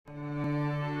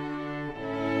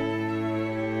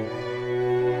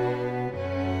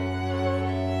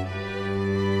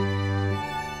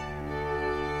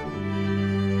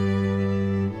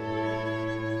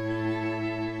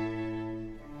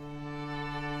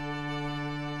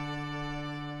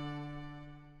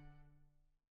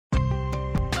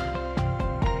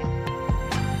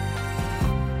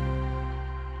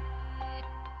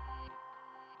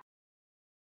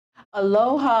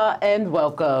Aloha and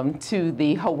welcome to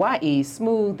the Hawaii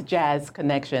Smooth Jazz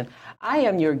Connection. I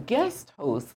am your guest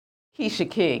host, Kecia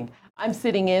King. I'm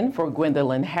sitting in for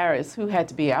Gwendolyn Harris, who had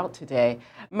to be out today.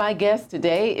 My guest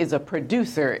today is a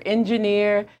producer,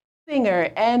 engineer, singer,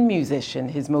 and musician.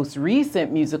 His most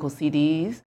recent musical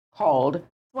CDs, called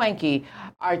Swanky,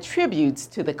 are tributes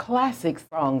to the classic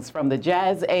songs from the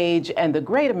jazz age and the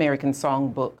Great American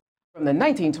Songbook from the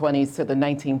 1920s to the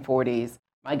 1940s.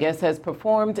 My guest has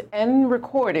performed and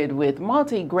recorded with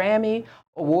multi-Grammy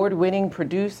award-winning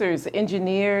producers,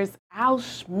 engineers, Al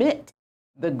Schmidt,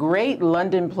 the great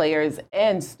London players,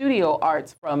 and studio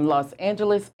arts from Los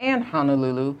Angeles and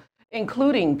Honolulu,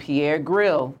 including Pierre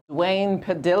Grill, Dwayne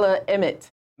Padilla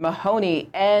Emmett, Mahoney,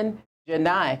 and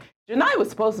Janai. Janai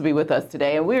was supposed to be with us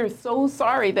today, and we're so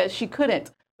sorry that she couldn't.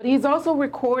 But he's also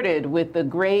recorded with the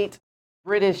great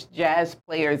British jazz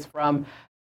players from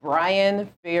Brian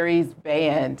Ferry's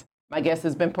band. My guest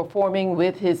has been performing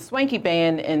with his Swanky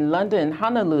band in London,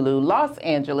 Honolulu, Los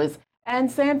Angeles, and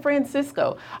San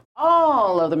Francisco,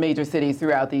 all of the major cities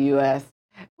throughout the U.S.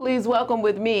 Please welcome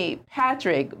with me,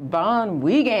 Patrick Von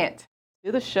Wiegandt,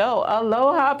 to the show.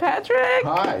 Aloha, Patrick.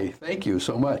 Hi, thank you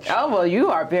so much. Oh, well, you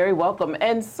are very welcome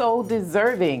and so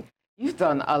deserving. You've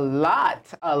done a lot.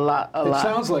 It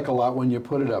sounds like a lot when you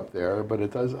put it up there, but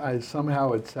it does.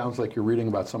 Somehow it sounds like you're reading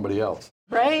about somebody else.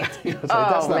 Right?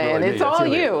 That's man, really it's all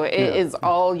you. It is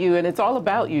all you, and it's all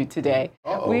about you today.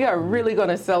 We are really going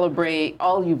to celebrate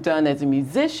all you've done as a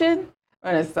musician.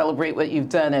 We're going to celebrate what you've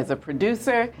done as a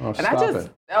producer. Oh, stop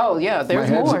it. Oh, yeah, there's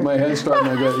more. My head's starting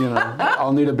to get,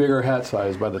 I'll need a bigger hat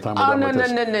size by the time we're done with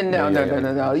this.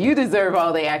 No. You deserve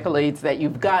all the accolades that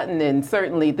you've gotten, and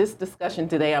certainly this discussion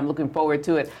today, I'm looking forward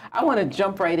to it. I want to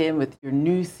jump right in with your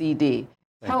new CD.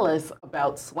 Tell us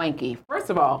about Swanky. First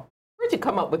of all, where'd you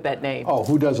come up with that name? Oh,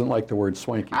 who doesn't like the word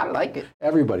swanky? I like it.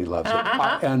 Everybody loves it.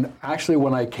 And actually,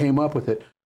 when I came up with it,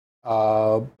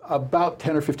 about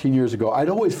 10 or 15 years ago, I'd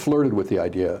always flirted with the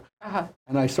idea.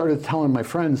 And I started telling my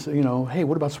friends, hey,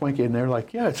 what about Swanky? And they're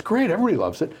like, yeah, it's great. Everybody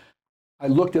loves it. I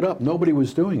looked it up. Nobody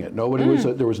was doing it.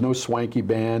 There was no Swanky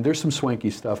band. There's some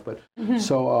Swanky stuff. But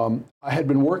so I had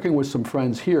been working with some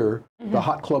friends here, the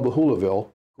Hot Club of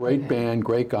Hula'ville, great band,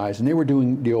 great guys. And they were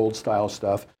doing the old style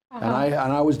stuff. And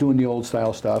I was doing the old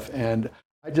style stuff. And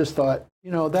I just thought,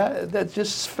 that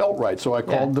just felt right. So I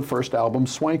called the first album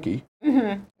Swanky.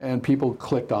 And people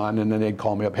clicked on, and then they'd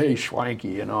call me up, hey,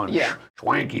 Swanky,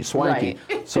 Swanky.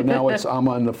 Right. So now I'm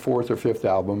on the fourth or fifth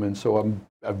album, and so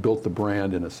I've built the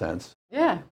brand in a sense.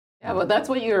 Yeah, well, that's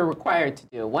what you're required to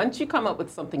do. Once you come up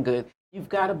with something good, you've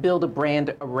got to build a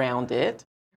brand around it,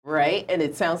 right? And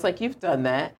it sounds like you've done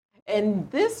that. And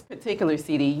this particular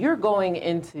CD, you're going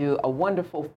into a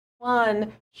wonderful,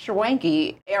 fun,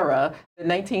 Swanky era, the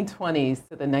 1920s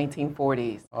to the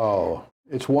 1940s. Oh,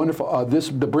 it's wonderful.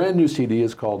 The brand new CD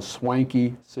is called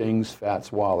Swanky Sings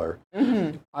Fats Waller.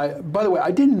 By the way,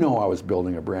 I didn't know I was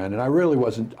building a brand, and I really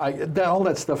wasn't. All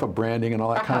that stuff of branding and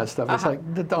all that kind of stuff, it's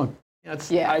like, don't.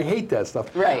 I hate that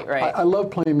stuff. Right. I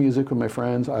love playing music with my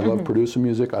friends. I love producing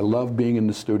music. I love being in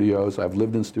the studios. I've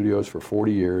lived in studios for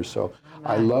 40 years, so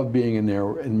I love being in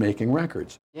there and making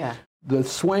records. Yeah. The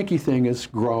Swanky thing has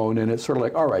grown, and it's sort of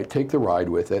like, all right, take the ride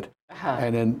with it,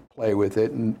 and then play with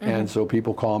it. And so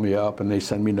people call me up, and they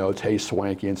send me notes, hey,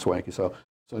 Swanky and Swanky. So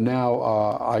now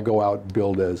I go out and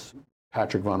build as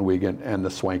Patrick Von Wiegandt and the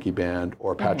Swanky Band,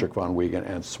 or Patrick Von Wiegandt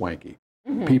and Swanky.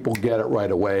 People get it right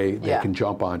away. They can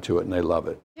jump onto it, and they love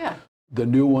it. Yeah. The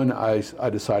new one I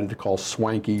decided to call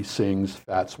Swanky Sings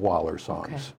Fats Waller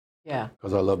Songs. Okay. Yeah.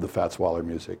 Because I love the Fats Waller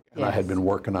music. And I had been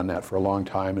working on that for a long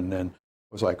time, and then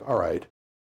was like, all right,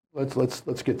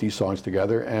 let's get these songs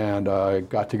together. And I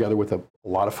got together with a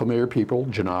lot of familiar people.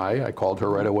 Janai, I called her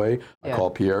right away. I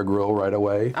called Pierre Grill right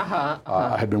away.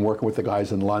 I had been working with the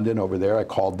guys in London over there. I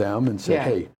called them and said,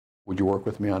 hey, would you work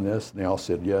with me on this? And they all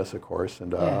said yes, of course.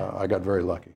 And I got very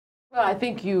lucky. Well, I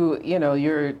think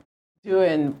you're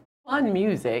doing fun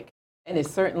music, and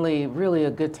it's certainly really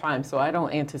a good time. So I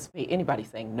don't anticipate anybody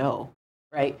saying no.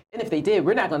 Right? And if they did,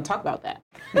 we're not going to talk about that.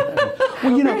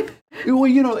 It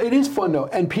is fun though,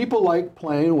 and people like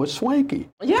playing with Swanky.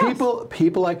 Yes.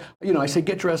 People like, I say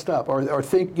get dressed up or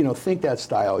think that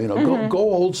style. Go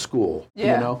old school.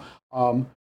 Yeah.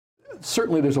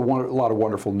 Certainly, there's a lot of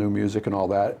wonderful new music and all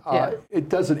that. It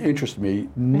doesn't interest me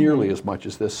nearly as much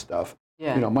as this stuff.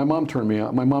 Yeah. My mom and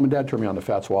dad turned me on to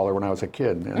Fats Waller when I was a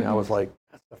kid, and I was like,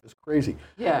 that stuff is crazy.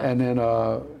 Yeah. And then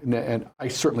and I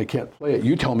certainly can't play it.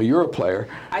 You tell me you're a player.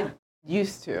 I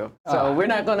used to. So we're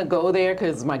not going to go there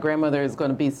because my grandmother is going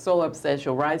to be so upset.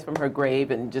 She'll rise from her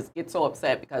grave and just get so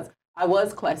upset because I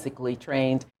was classically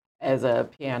trained as a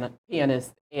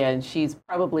pianist, and she's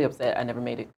probably upset I never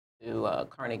made it to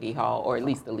Carnegie Hall, or at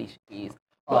least Alicia Keys.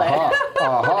 But,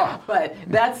 but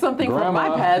that's something from my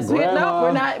past. No,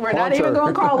 we're not even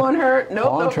going to call on her.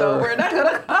 Nope, we're not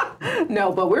going to.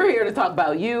 No, but we're here to talk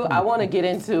about you. I want to get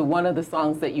into one of the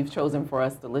songs that you've chosen for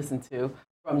us to listen to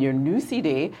from your new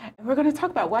CD, and we're going to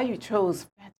talk about why you chose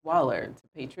Fats Waller to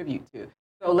pay tribute to.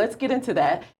 So let's get into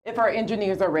that. If our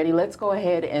engineers are ready, let's go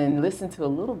ahead and listen to a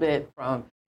little bit from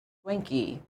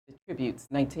Swanky Tributes,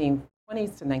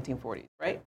 1920s to 1940s,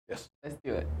 right? Yes. Let's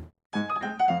do it.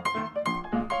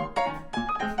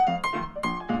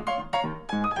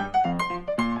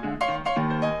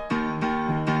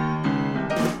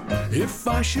 If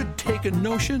I should take a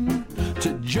notion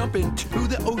to jump into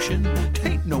the ocean,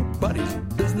 tain't nobody's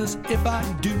business if I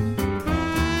do.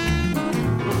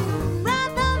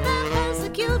 Rather than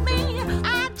persecute me,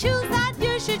 I choose that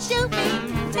you should shoot me.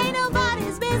 Tain't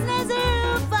nobody's business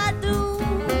if I do.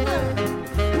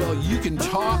 Well, you can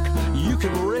talk, you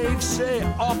can rave, say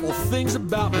awful things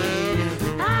about me.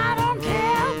 I don't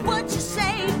care what you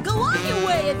say, go on your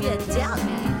way if you doubt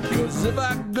me. 'Cause if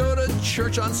I go to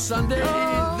church on Sunday,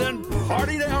 then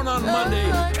party down on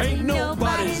Monday, tain't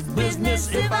nobody's business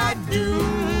if I do. Yeah.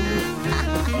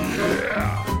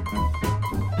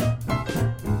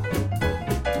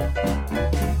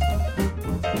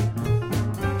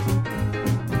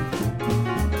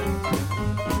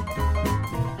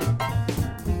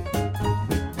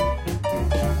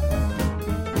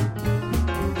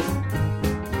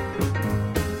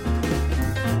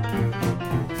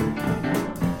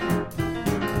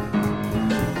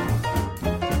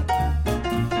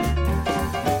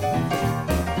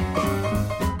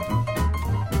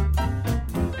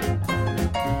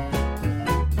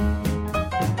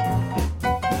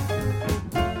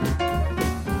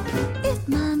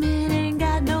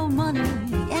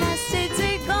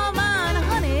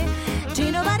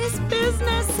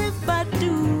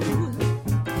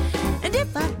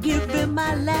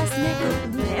 My last nickel,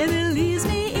 and it leaves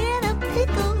me in a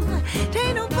pickle.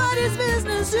 Tain't nobody's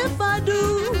business if I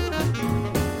do.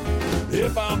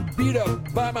 If I'm beat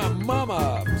up by my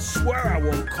mama, swear I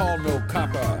won't call no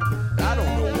copper. I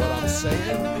don't know what I'm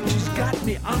saying. She's got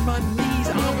me on my knees,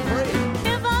 I'm praying.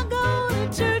 If I go to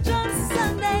church on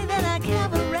Sunday, then I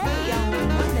cabaret on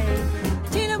Monday.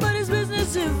 Tain't nobody's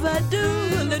business if I do.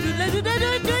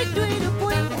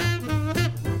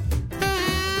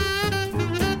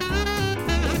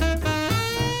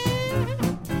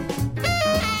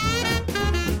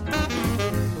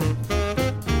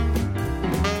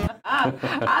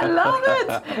 I love it.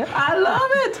 I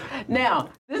love it. Now,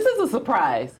 this is a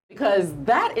surprise because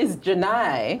that is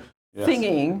Janai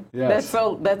singing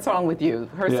that song with you,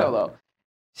 her solo.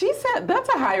 She said that's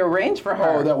a higher range for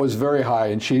her. Oh, that was very high.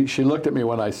 And she looked at me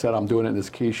when I said I'm doing it in this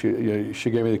key. She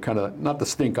gave me the kind of, not the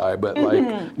stink eye, but like,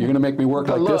 you're going to make me work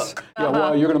like this? Yeah,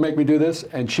 well, you're going to make me do this?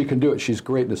 And she can do it. She's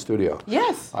great in the studio.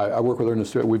 Yes. I work with her in the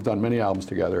studio. We've done many albums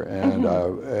together. And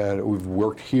we've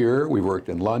worked here. We've worked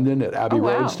in London at Abbey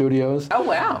Road Studios. Oh,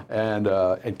 wow. And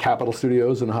at Capitol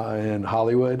Studios in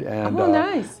Hollywood. And,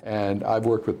 nice. And I've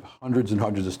worked with hundreds and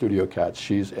hundreds of studio cats.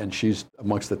 She's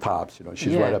amongst the tops. You know,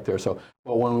 she's right up there. So,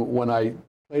 well, when I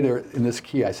played her in this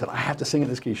key, I said, I have to sing in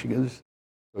this key. She goes,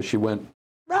 so she went,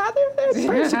 rather than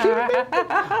persecute me.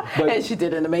 And she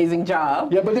did an amazing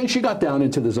job. Yeah, but then she got down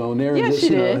into the zone there. Yes, and she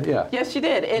did. Yes, she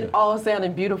did. It all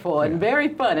sounded beautiful and very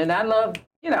fun. And I love,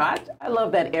 I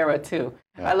love that era too.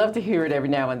 Yeah. I love to hear it every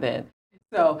now and then.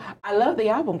 So I love the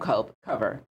album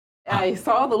cover. I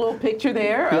saw the little picture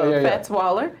there of Fats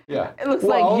Waller. Yeah. It looks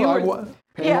like you were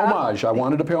paying homage. I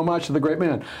wanted to pay homage to the great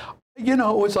man. You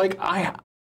know, it was like I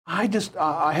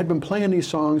had been playing these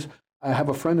songs. I have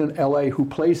a friend in L.A. who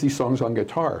plays these songs on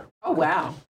guitar. Oh,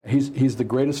 wow. He's the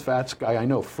greatest Fats guy I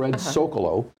know, Fred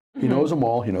Sokolow. He knows them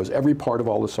all. He knows every part of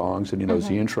all the songs, and he knows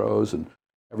the intros and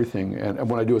everything. And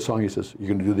when I do a song, he says, "You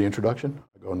going to do the introduction?"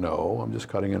 I go, "No, I'm just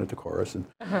cutting in at the chorus." And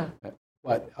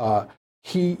but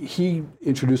he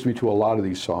introduced me to a lot of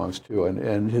these songs too,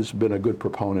 and has been a good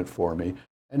proponent for me.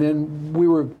 And then we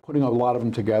were putting a lot of them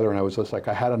together, and I was just like,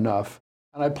 I had enough.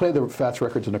 And I play the Fats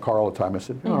records in the car all the time. I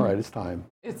said, all right, it's time.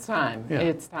 It's time. Yeah.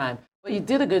 It's time. Well, you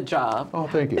did a good job. Oh,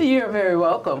 thank you. You're very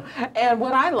welcome. And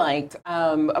what I liked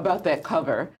about that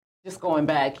cover, just going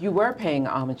back, you were paying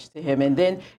homage to him. And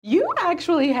then you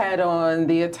actually had on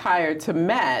the attire to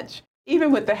match,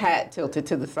 even with the hat tilted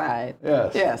to the side.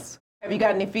 Yes. Yes. Have you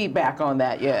got any feedback on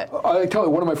that yet? I tell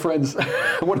you, one of my friends,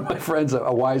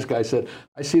 a wise guy, said,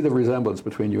 "I see the resemblance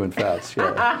between you and Fats.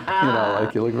 Yeah,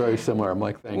 like you look very similar." I'm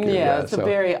like, "Thank you." Yeah, it's a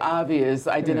very obvious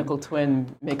identical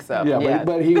twin mix-up. Yeah,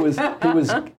 but he was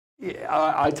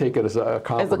I take it as a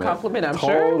compliment. As a compliment, I'm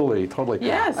sure. Totally.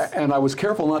 Yes. And I was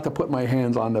careful not to put my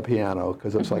hands on the piano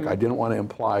because it's like I didn't want to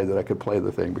imply that I could play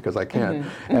the thing because I can't.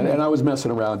 And I was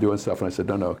messing around doing stuff, and I said,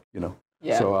 no,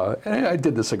 Yeah. So and I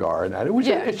did the cigar and that.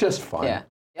 It's just fun.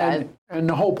 Yeah. And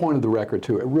the whole point of the record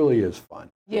too, it really is fun.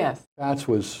 Yes. That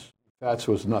was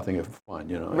nothing if fun,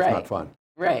 It's not fun.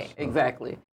 Right. So,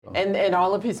 exactly. So. And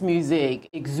all of his music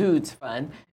exudes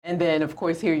fun. And then, of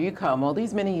course, here you come all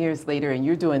these many years later, and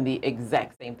you're doing the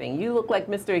exact same thing. You look like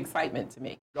Mr. Excitement to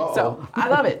me. Uh-oh. So I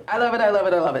love it. I love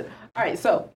it. All right.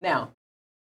 So now,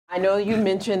 I know you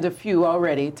mentioned a few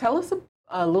already. Tell us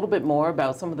a little bit more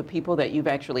about some of the people that you've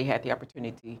actually had the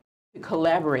opportunity to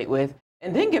collaborate with,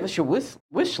 and then give us your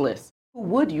wish list. Who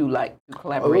would you like to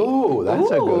collaborate? Oh, that's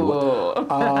a good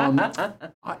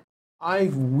one.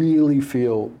 I really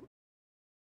feel.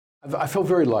 I feel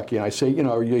very lucky, and I say,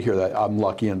 you hear that, I'm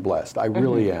lucky and blessed. I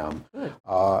really am.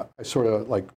 I sort of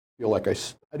feel like I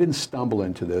didn't stumble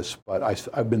into this, but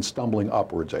I've been stumbling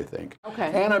upwards, I think.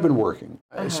 Okay. And I've been working.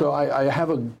 So I have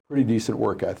a pretty decent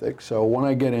work ethic. So when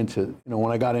I got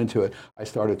into it, I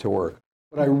started to work.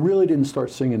 But I really didn't start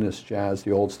singing this jazz,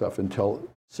 the old stuff,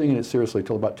 singing it seriously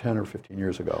until about 10 or 15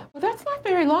 years ago. Well, that's not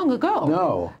very long ago.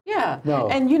 No. Yeah. No.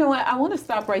 And you know what? I want to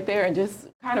stop right there and just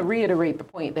kind of reiterate the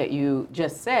point that you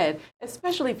just said,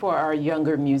 especially for our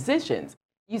younger musicians.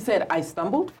 You said, I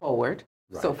stumbled forward.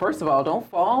 Right. So first of all, don't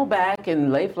fall back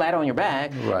and lay flat on your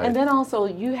back. Right. And then also,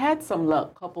 you had some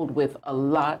luck coupled with a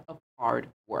lot of hard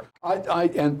work.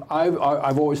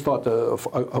 I've always thought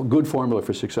a good formula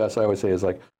for success, I always say, is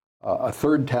like a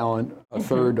third talent, a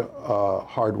third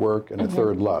hard work, and a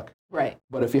third luck. Right.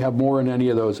 But if you have more in any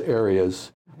of those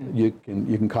areas, you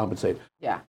can compensate.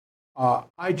 Yeah. I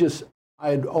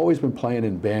had always been playing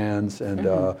in bands and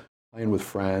playing with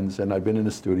friends, and I'd been in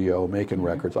the studio making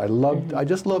records. I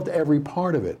just loved every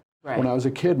part of it. Right. When I was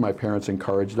a kid, my parents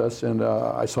encouraged us, and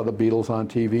I saw the Beatles on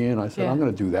TV, and I said, I'm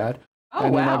going to do that. Oh,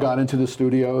 and wow. then I got into the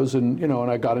studios, and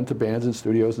I got into bands and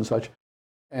studios and such.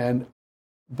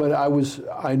 But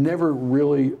I never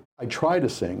really, I tried to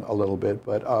sing a little bit,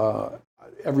 but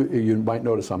you might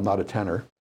notice I'm not a tenor.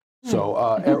 So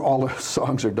all the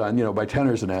songs are done, by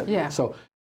tenors and that. Yeah. So,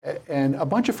 and a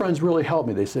bunch of friends really helped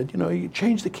me. They said, you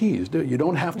change the keys. You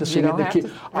don't have to sing in the key.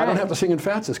 I don't have to sing in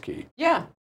Fats's key. Yeah.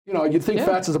 You'd think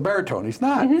Fats is a baritone. He's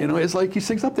not. It's like he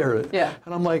sings up there. Yeah.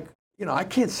 And I'm like, I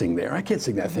can't sing there. I can't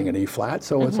sing that thing in E flat.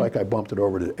 So it's like I bumped it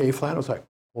over to A flat. I was like,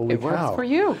 holy cow. It works for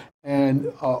you. And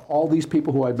all these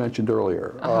people who I mentioned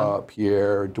earlier,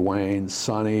 Pierre, Dwayne,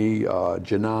 Sonny,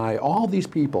 Janai, all these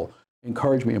people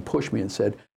encouraged me and pushed me and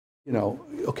said,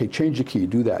 okay, change the key,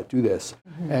 do that, do this.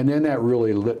 And then that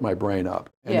really lit my brain up.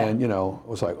 And then, I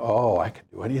was like, oh, I can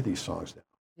do any of these songs now.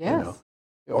 Yes.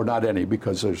 Or not any,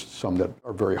 because there's some that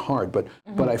are very hard. But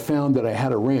I found that I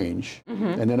had a range.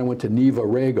 And then I went to Neva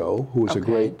Rego, who was a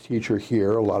great teacher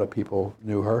here. A lot of people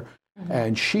knew her.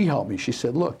 And she helped me. She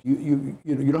said, look, you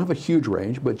don't have a huge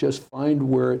range, but just find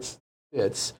where it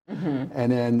fits.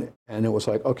 And it was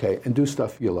like, okay, and do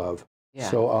stuff you love. Yeah.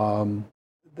 So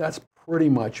that's pretty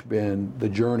much been the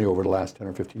journey over the last 10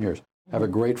 or 15 years. I have a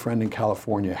great friend in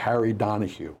California, Harry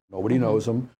Donahue. Nobody knows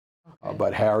him,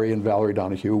 but Harry and Valerie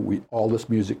Donahue, all this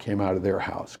music came out of their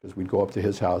house because we'd go up to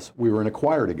his house. We were in a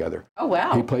choir together. Oh,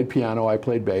 wow. He played piano, I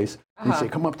played bass. He'd say,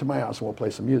 come up to my house and we'll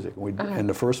play some music. And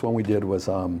the first one we did was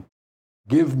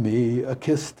Give me a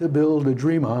kiss to build a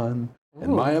dream on,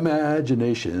 and my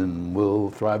imagination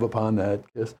will thrive upon that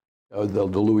kiss. The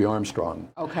Louis Armstrong.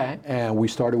 Okay. And we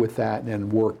started with that and then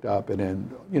worked up, and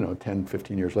then, 10,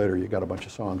 15 years later, you got a bunch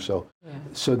of songs. So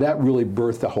that really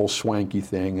birthed the whole Swanky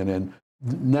thing. And then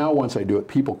now once I do it,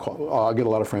 people call, I'll get a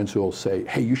lot of friends who will say,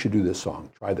 hey, you should do this song,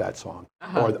 try that song.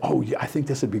 Or, oh, yeah, I think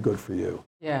this would be good for you.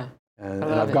 Yeah. And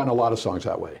I've gotten a lot of songs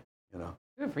that way,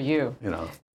 Good for you.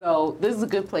 So this is a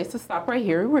good place to stop right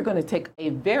here. We're going to take a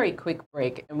very quick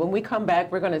break. And when we come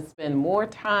back, we're going to spend more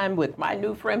time with my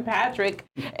new friend Patrick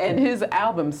and his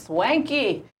album,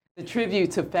 Swanky, the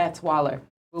tribute to Fats Waller.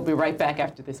 We'll be right back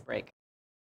after this break.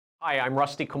 Hi, I'm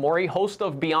Rusty Komori, host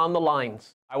of Beyond the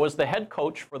Lines. I was the head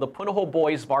coach for the Punahou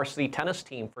Boys varsity tennis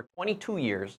team for 22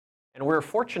 years, and we were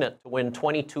fortunate to win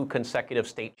 22 consecutive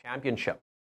state championships.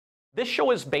 This show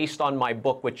is based on my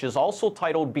book, which is also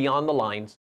titled Beyond the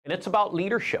Lines, and it's about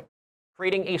leadership,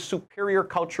 creating a superior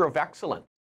culture of excellence,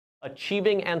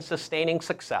 achieving and sustaining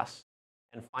success,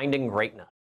 and finding greatness.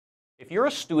 If you're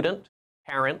a student,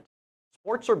 parent,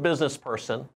 sports or business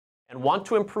person, and want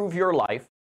to improve your life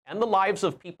and the lives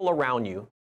of people around you,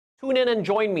 tune in and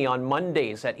join me on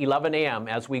Mondays at 11 a.m.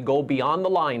 as we go beyond the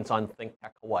lines on Think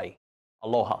Tech Hawaii.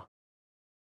 Aloha.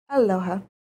 Aloha.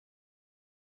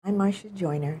 I'm Marcia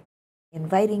Joyner,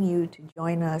 inviting you to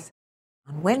join us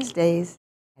on Wednesdays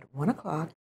at 1 o'clock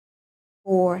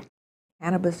for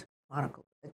Cannabis Chronicles,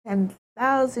 the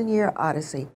 10,000-year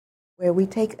odyssey, where we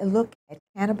take a look at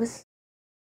cannabis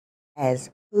as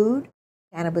food,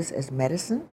 cannabis as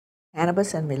medicine,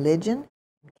 cannabis and religion,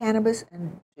 and cannabis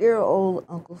and dear old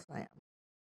Uncle Sam.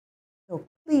 So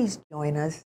please join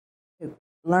us to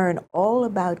learn all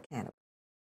about cannabis.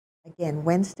 Again,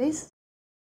 Wednesdays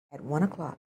at 1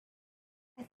 o'clock.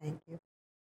 I thank you.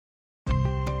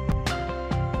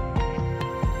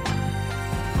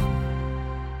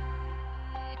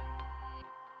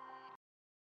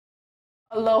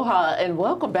 Aloha and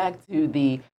welcome back to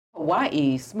the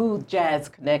Hawaii Smooth Jazz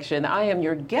Connection. I am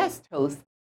your guest host,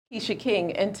 Kecia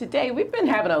King, and today we've been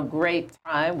having a great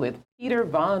time with Patrick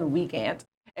Von Wiegandt,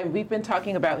 and we've been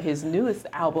talking about his newest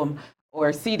album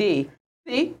or CD.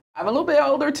 See, I'm a little bit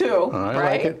older too, I right?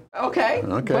 like it. Okay,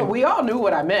 but we all knew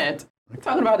what I meant. We're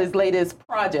talking about his latest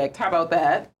project. How about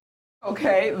that?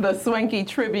 Okay, the Swanky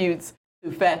Tributes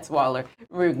to Fats Waller.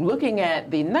 We're looking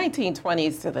at the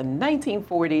 1920s to the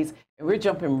 1940s, and we're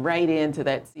jumping right into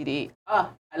that CD. I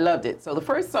loved it. So the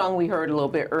first song we heard a little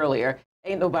bit earlier,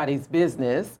 Ain't Nobody's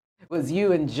Business, was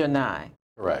You and Janai.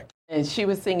 Correct. And she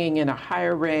was singing in a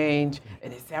higher range,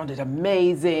 and it sounded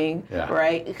amazing,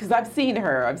 right? Because I've seen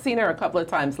her a couple of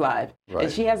times live, and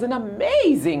she has an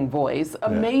amazing voice,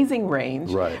 amazing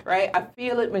range, right? I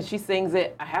feel it when she sings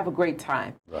it. I have a great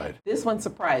time. Right. This one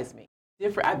surprised me.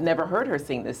 Different. I've never heard her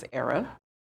sing this era.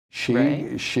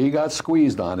 She got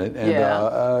squeezed on it,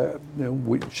 and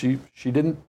she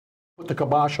didn't put the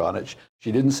kibosh on it.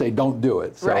 She didn't say don't do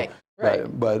it. So, right.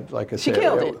 But like I said, she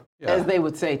killed it, as they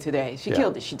would say today. She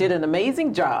killed it. She did an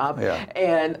amazing job,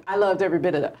 and I loved every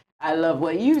bit of it. I love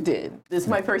what you did. This is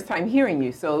my first time hearing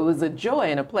you, so it was a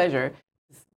joy and a pleasure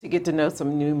to get to know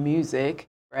some new music,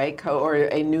 right, or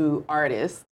a new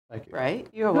artist. Thank you. Right?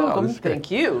 You're welcome. Thank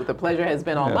you. The pleasure has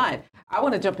been all mine. I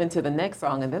want to jump into the next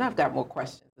song, and then I've got more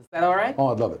questions. Is that all right? Oh,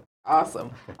 I'd love it. Awesome.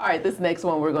 All right, this next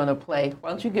one we're going to play. Why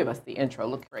don't you give us the intro?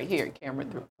 Look right here, camera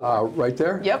through. Right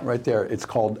there? Yep. Right there. It's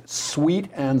called Sweet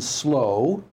and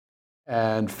Slow,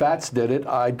 and Fats did it.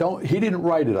 He didn't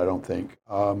write it, I don't think.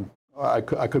 I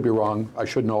could be wrong. I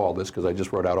should know all this because I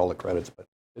just wrote out all the credits, but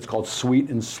it's called Sweet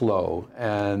and Slow,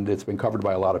 and it's been covered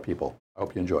by a lot of people. I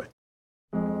hope you enjoy.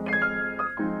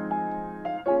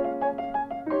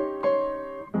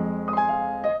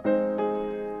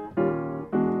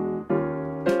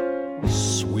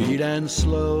 Sweet and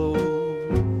slow,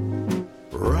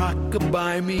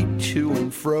 rock-a-bye me to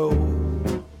and fro,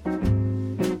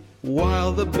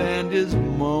 while the band is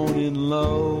moaning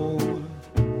low.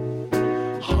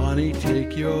 Honey,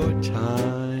 take your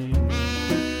time.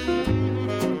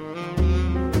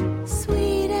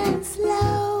 Sweet and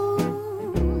slow,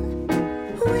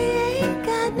 we ain't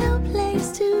got no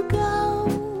place to go.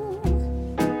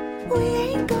 We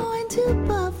ain't going to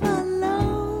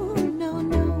Buffalo, no,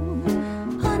 no.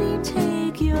 Honey,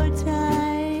 take your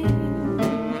time.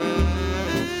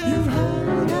 You've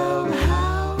heard of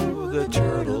how the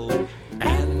turtle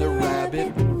and the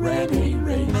rabbit ran a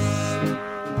race.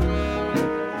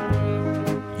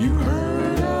 You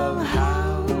heard of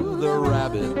how the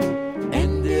rabbit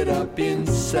ended up in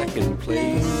second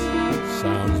place.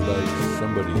 Sounds like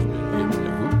somebody's been getting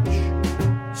a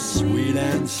hooch. Sweet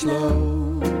and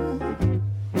slow,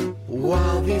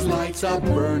 while these lights are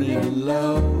burning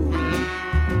low.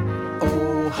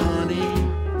 Oh, honey,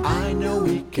 I know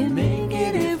we can make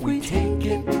it if we take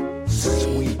it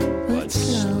sweet but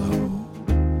slow.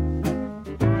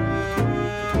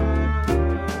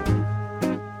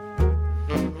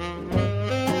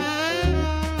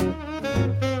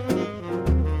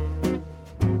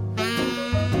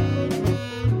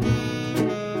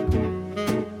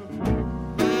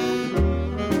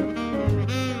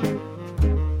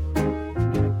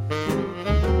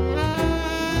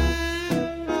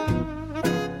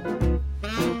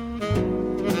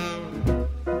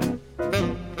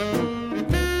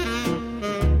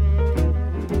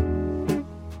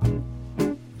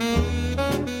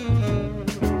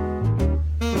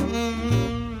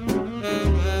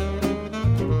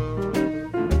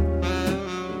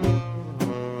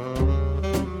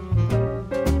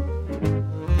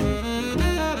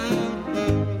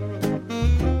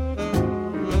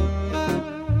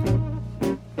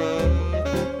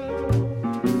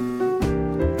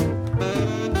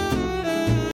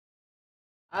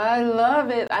 I love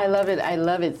it. I love it. I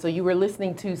love it. So you were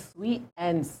listening to Sweet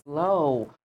and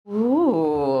Slow.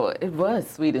 Ooh, it was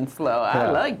sweet and slow.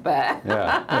 I like that.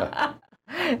 Yeah.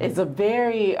 It's a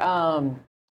very,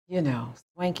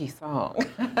 swanky song.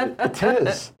 It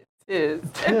is. It is.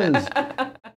 It is.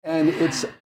 And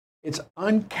it's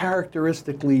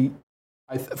uncharacteristically,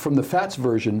 from the Fats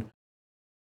version,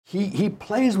 he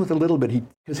plays with a little bit,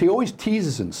 because he always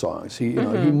teases in songs. He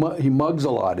he mugs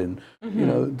a lot and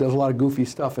does a lot of goofy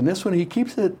stuff. And this one, he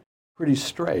keeps it pretty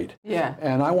straight. Yeah.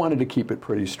 And I wanted to keep it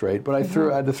pretty straight, but I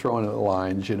had to throw in the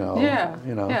lines, Yeah.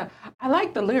 Yeah. I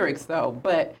like the lyrics though,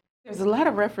 but there's a lot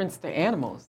of reference to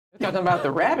animals. We're talking about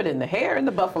the rabbit and the hare and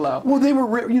the buffalo. Well, they were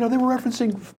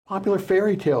referencing popular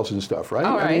fairy tales and stuff, right?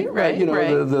 Oh, right, right.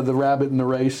 The rabbit and the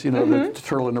race, the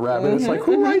turtle and the rabbit. It's like,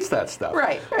 who writes that stuff?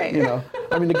 Right, right.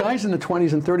 I mean, the guys in the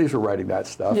 20s and 30s were writing that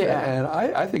stuff. Yeah. And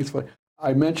I think it's funny.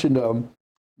 I mentioned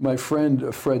my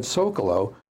friend Fred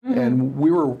Sokolow, and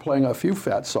we were playing a few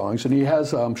Fat songs, and he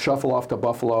has Shuffle Off to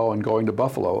Buffalo and Going to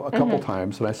Buffalo a couple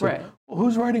times. And I said, well,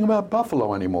 who's writing about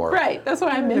Buffalo anymore? Right, that's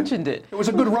why I mentioned it. It was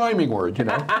a good rhyming word,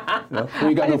 When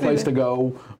you got no place to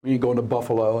go, when you go to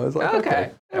Buffalo. I was like,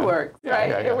 okay. It works, right?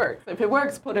 Yeah. It works. If it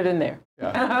works, put it in there.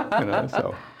 Yeah,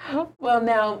 so. Well,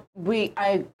 now,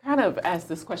 I kind of asked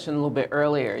this question a little bit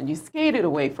earlier, and you skated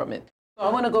away from it. So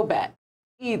I want to go back.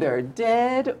 Either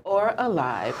dead or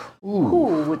alive,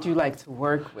 who would you like to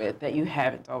work with that you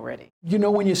haven't already?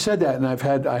 When you said that, and I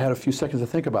had a few seconds to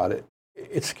think about it,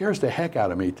 it scares the heck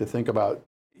out of me to think about,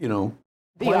 the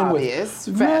obvious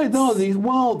Fats.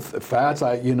 Fats.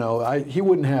 He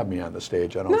wouldn't have me on the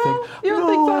stage. I don't think. You don't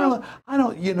think so? I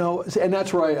don't. And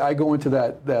that's where I go into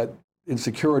that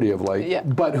insecurity of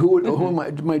but who am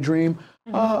I? My dream.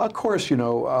 Of course, I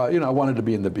wanted to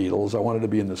be in the Beatles. I wanted to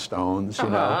be in the Stones,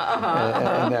 and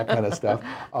that kind of stuff.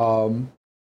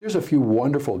 There's a few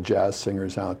wonderful jazz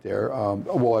singers out there.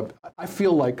 I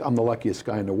feel like I'm the luckiest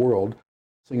guy in the world,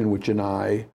 singing with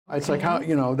Janai. It's like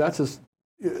how that's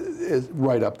is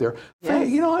right up there.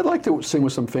 Yes. I'd like to sing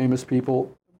with some famous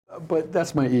people, but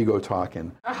that's my ego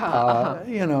talking.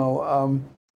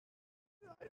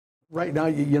 Right now,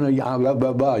 you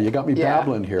got me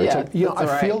babbling here. Yeah, it's like,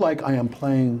 I feel like I am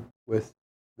playing with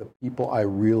the people I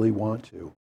really want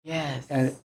to. Yes.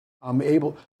 And I'm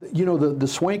able, the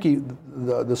Swanky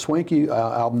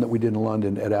album that we did in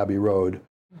London at Abbey Road,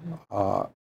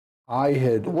 I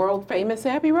had... The world famous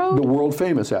Abbey Road? The world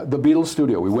famous, the Beatles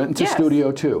studio. We went into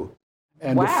Studio 2.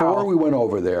 And before we went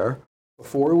over,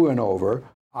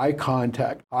 I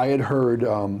had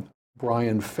heard...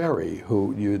 Brian Ferry,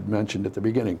 who you had mentioned at the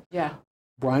beginning. Yeah.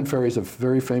 Brian Ferry is a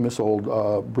very famous old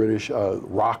British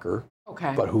rocker,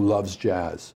 but who loves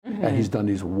jazz. And he's done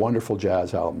these wonderful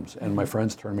jazz albums. And my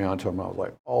friends turned me on to him. I was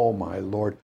like, oh, my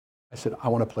Lord. I said, I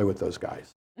want to play with those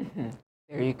guys.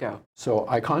 There you go. So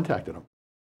I contacted him.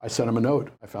 I sent him a note.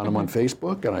 I found him on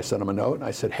Facebook, and I sent him a note. And I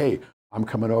said, hey, I'm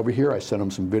coming over here. I sent him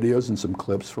some videos and some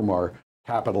clips from our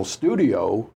Capitol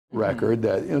studio record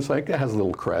that it's like it has a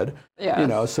little cred,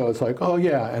 so it's like, oh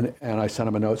yeah, and I sent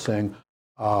him a note saying,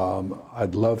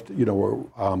 I'd love to, we're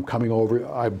coming over.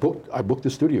 I booked the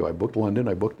studio, I booked London,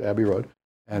 I booked Abbey Road,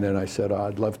 and then I said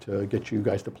I'd love to get you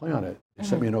guys to play on it. They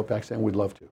sent me a note back saying we'd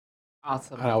love to.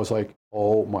 Awesome. And I was like,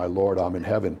 oh my Lord, I'm in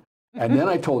heaven. And then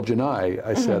I told Janai,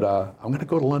 I said, I'm going to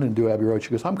go to London and do Abbey Road. She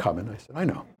goes, I'm coming. I said, I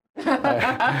know.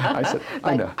 I said,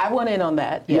 I know. I want in on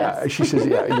that. Yeah, she says,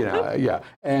 yeah.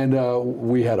 And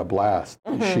we had a blast.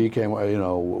 She came,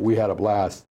 we had a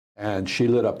blast. And she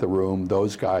lit up the room.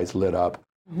 Those guys lit up.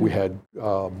 We had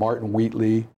Martin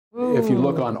Wheatley. If you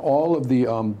look on all of the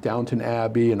Downton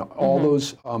Abbey and all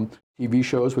those TV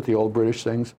shows with the old British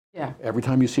things, every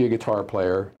time you see a guitar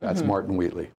player, that's Martin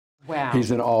Wheatley. Wow.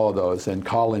 He's in all of those. And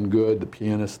Colin Good, the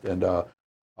pianist, and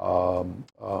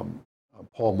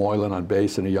Paul Moylan on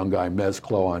bass, and a young guy, Mez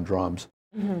Clo, on drums.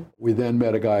 We then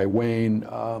met a guy, Wayne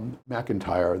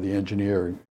McIntyre, the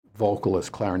engineer,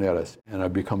 vocalist, clarinetist, and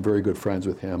I've become very good friends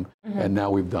with him. And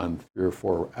now we've done 3 or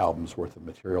 4 albums worth of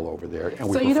material over there. And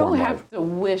we so you don't live. have to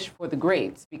wish for the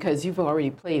greats, because you've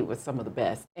already played with some of the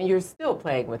best, and you're still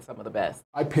playing with some of the best.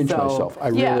 I pinch myself. I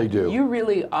really do. You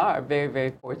really are very,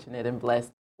 very fortunate and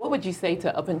blessed. What would you say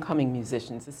to up-and-coming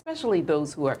musicians, especially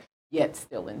those who are yet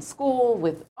still in school,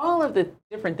 with all of the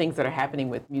different things that are happening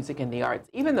with music and the arts,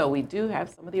 even though we do have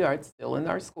some of the arts still in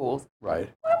our schools? Right.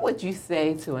 What would you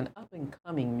say to an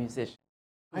up-and-coming musician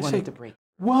who wanted to break?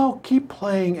 Well, keep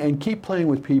playing and keep playing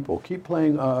with people. Keep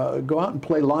playing, go out and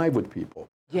play live with people.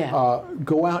 Yeah.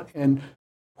 Go out and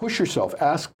push yourself.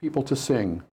 Ask people to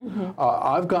sing.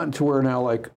 I've gotten to where now,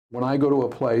 like, when I go to a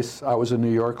place, I was in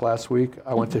New York last week,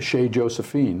 I went to Chez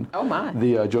Josephine. Oh, my.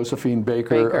 The Josephine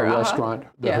Baker restaurant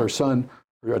that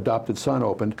her adopted son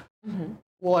opened.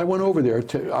 Well, I went over there.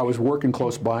 I was working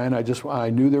close by, and I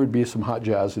knew there would be some hot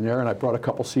jazz in there, and I brought a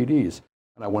couple CDs.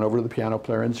 And I went over to the piano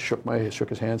player and shook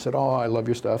his hand, and said, oh, I love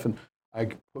your stuff. And I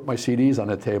put my CDs on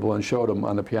the table and showed him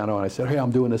on the piano, and I said, hey,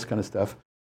 I'm doing this kind of stuff.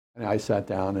 And I sat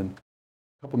down, and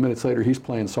a couple minutes later, he's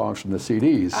playing songs from the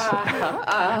CDs.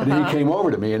 And then he came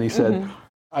over to me, and he said,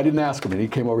 I didn't ask him, and he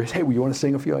came over, he said, hey, well, you want to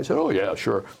sing a few? I said, oh, yeah,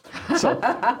 sure. So,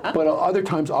 but other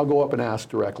times, I'll go up and ask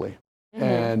directly.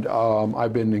 And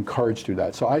I've been encouraged to do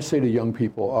that. So I say to young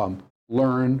people,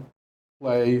 learn,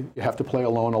 play. You have to play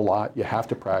alone a lot. You have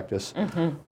to practice.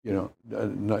 You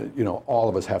know, all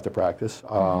of us have to practice.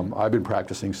 I've been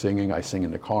practicing singing. I sing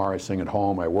in the car. I sing at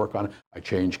home. I work on it. I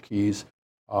change keys.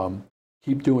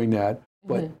 Keep doing that,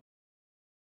 but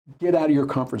get out of your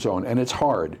comfort zone. And it's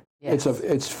hard. Yes.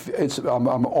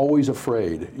 I'm always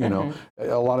afraid. You know,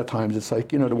 a lot of times it's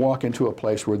like, you know, to walk into a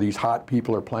place where these hot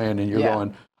people are playing, and you're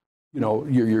going, you know,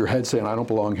 your head saying, I don't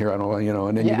belong here. I don't, you know,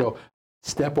 and then you go,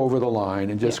 step over the line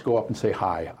and just go up and say,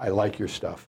 hi, I like your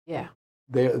stuff. Yeah.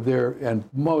 And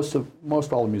most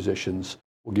all the musicians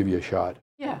will give you a shot.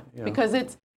 Yeah, you know? Because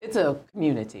it's a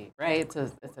community, right? It's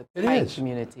a tight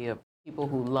community of people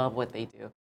who love what they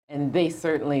do. And they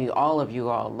certainly, all of you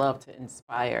all love to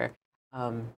inspire.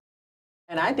 And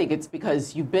I think it's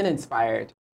because you've been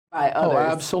inspired by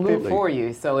others before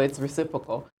you, so it's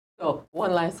reciprocal. So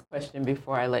one last question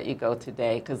before I let you go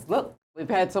today, because look, we've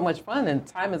had so much fun and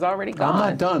time is already gone. I'm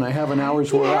not done. I have an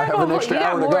hour's worth. I have an extra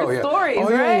hour to go. More stories,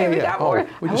 right? We got more.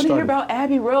 I want to hear about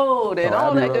Abbey Road and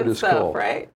all that good stuff,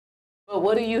 right? But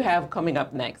what do you have coming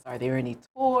up next? Are there any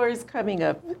tours coming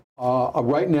up?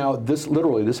 Right now,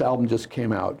 this album just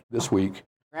came out this week.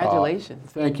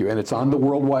 Congratulations. Thank you. And it's on the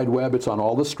World Wide Web. It's on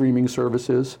all the streaming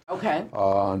services. Okay.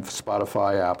 On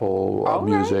Spotify, Apple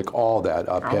Music, all that,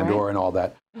 Pandora and all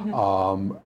that.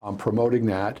 I'm promoting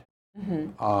that.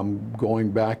 I'm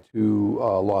going back to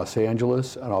Los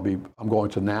Angeles, and I'm going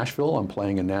to Nashville. I'm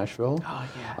playing in Nashville. Oh,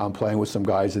 yeah. I'm playing with some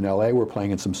guys in LA. We're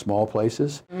playing in some small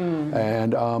places.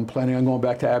 And I'm planning on going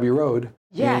back to Abbey Road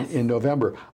in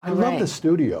November. I love the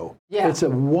studio. Yeah. It's a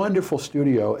wonderful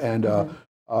studio, and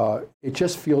it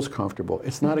just feels comfortable.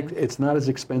 It's not as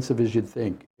expensive as you'd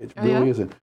think. It really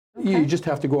isn't. Okay. You just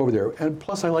have to go over there. And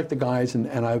plus, I like the guys,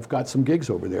 and I've got some gigs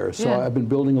over there. So I've been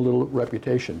building a little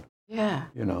reputation. Yeah.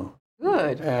 You know.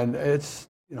 Good. And it's,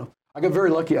 you know, I got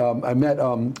very lucky. I met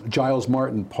Giles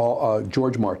Martin,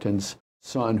 George Martin's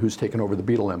son, who's taken over the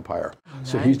Beatle empire. Oh,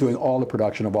 nice. So he's doing all the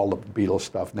production of all the Beatles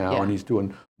stuff now, and he's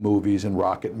doing movies and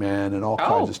Rocket Man and all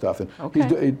kinds of stuff. And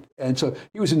and so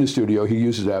he was in the studio. He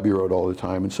uses Abbey Road all the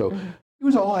time, and so he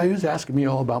was asking me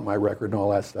all about my record and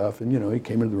all that stuff. And you know, he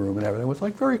came into the room and everything. It was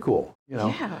like very cool, you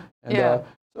know. Yeah.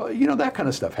 So you know, that kind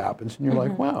of stuff happens, and you're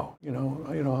like, wow, you know,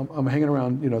 I'm hanging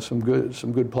around, you know, some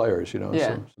good players, you know,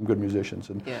 some good musicians,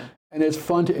 and it's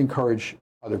fun to encourage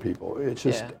other people. It's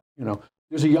just, you know,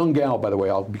 there's a young gal, by the way,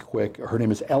 I'll be quick. Her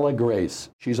name is Ella Grace.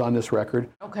 She's on this record.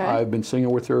 Okay. I've been singing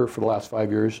with her for the last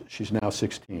 5 years. She's now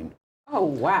 16. Oh,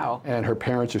 wow. And her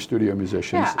parents are studio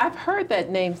musicians. Yeah, I've heard that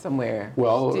name somewhere.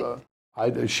 Well,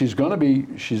 she's gonna be.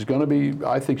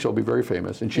 I think she'll be very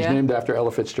famous, and she's named after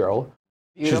Ella Fitzgerald.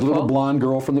 Beautiful. She's a little blonde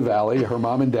girl from the Valley. Her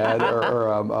mom and dad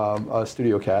are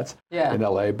studio cats in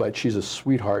LA, but she's a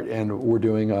sweetheart, and we're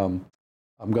doing, I'm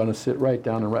going to sit right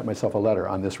down and write myself a letter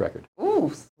on this record.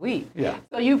 Ooh, sweet. Yeah.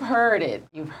 So you've heard it.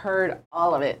 You've heard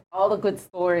all of it. All the good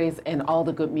stories and all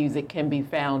the good music can be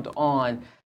found on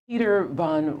Peter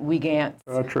Von Wiegandt.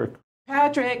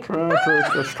 Patrick,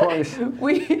 that's twice.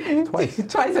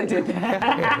 Twice I did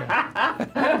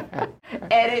that.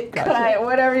 Edit, cut,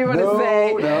 whatever you want to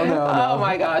say. No. Oh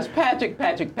my gosh, Patrick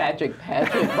Von Wiegandt.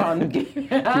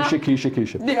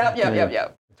 Kecia.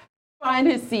 Yep. Find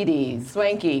his CDs,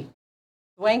 Swanky.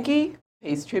 Swanky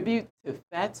pays tribute to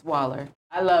Fats Waller.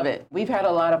 I love it. We've had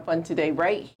a lot of fun today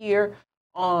right here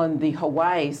on the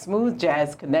Hawaii Smooth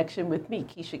Jazz Connection with me,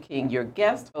 Kecia King, your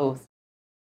guest host.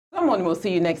 Someone will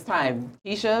see you next time.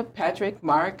 Kecia, Patrick,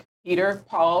 Mark, Peter,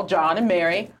 Paul, John, and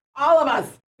Mary. All of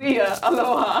us. See ya.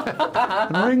 Aloha.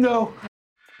 And Ringo.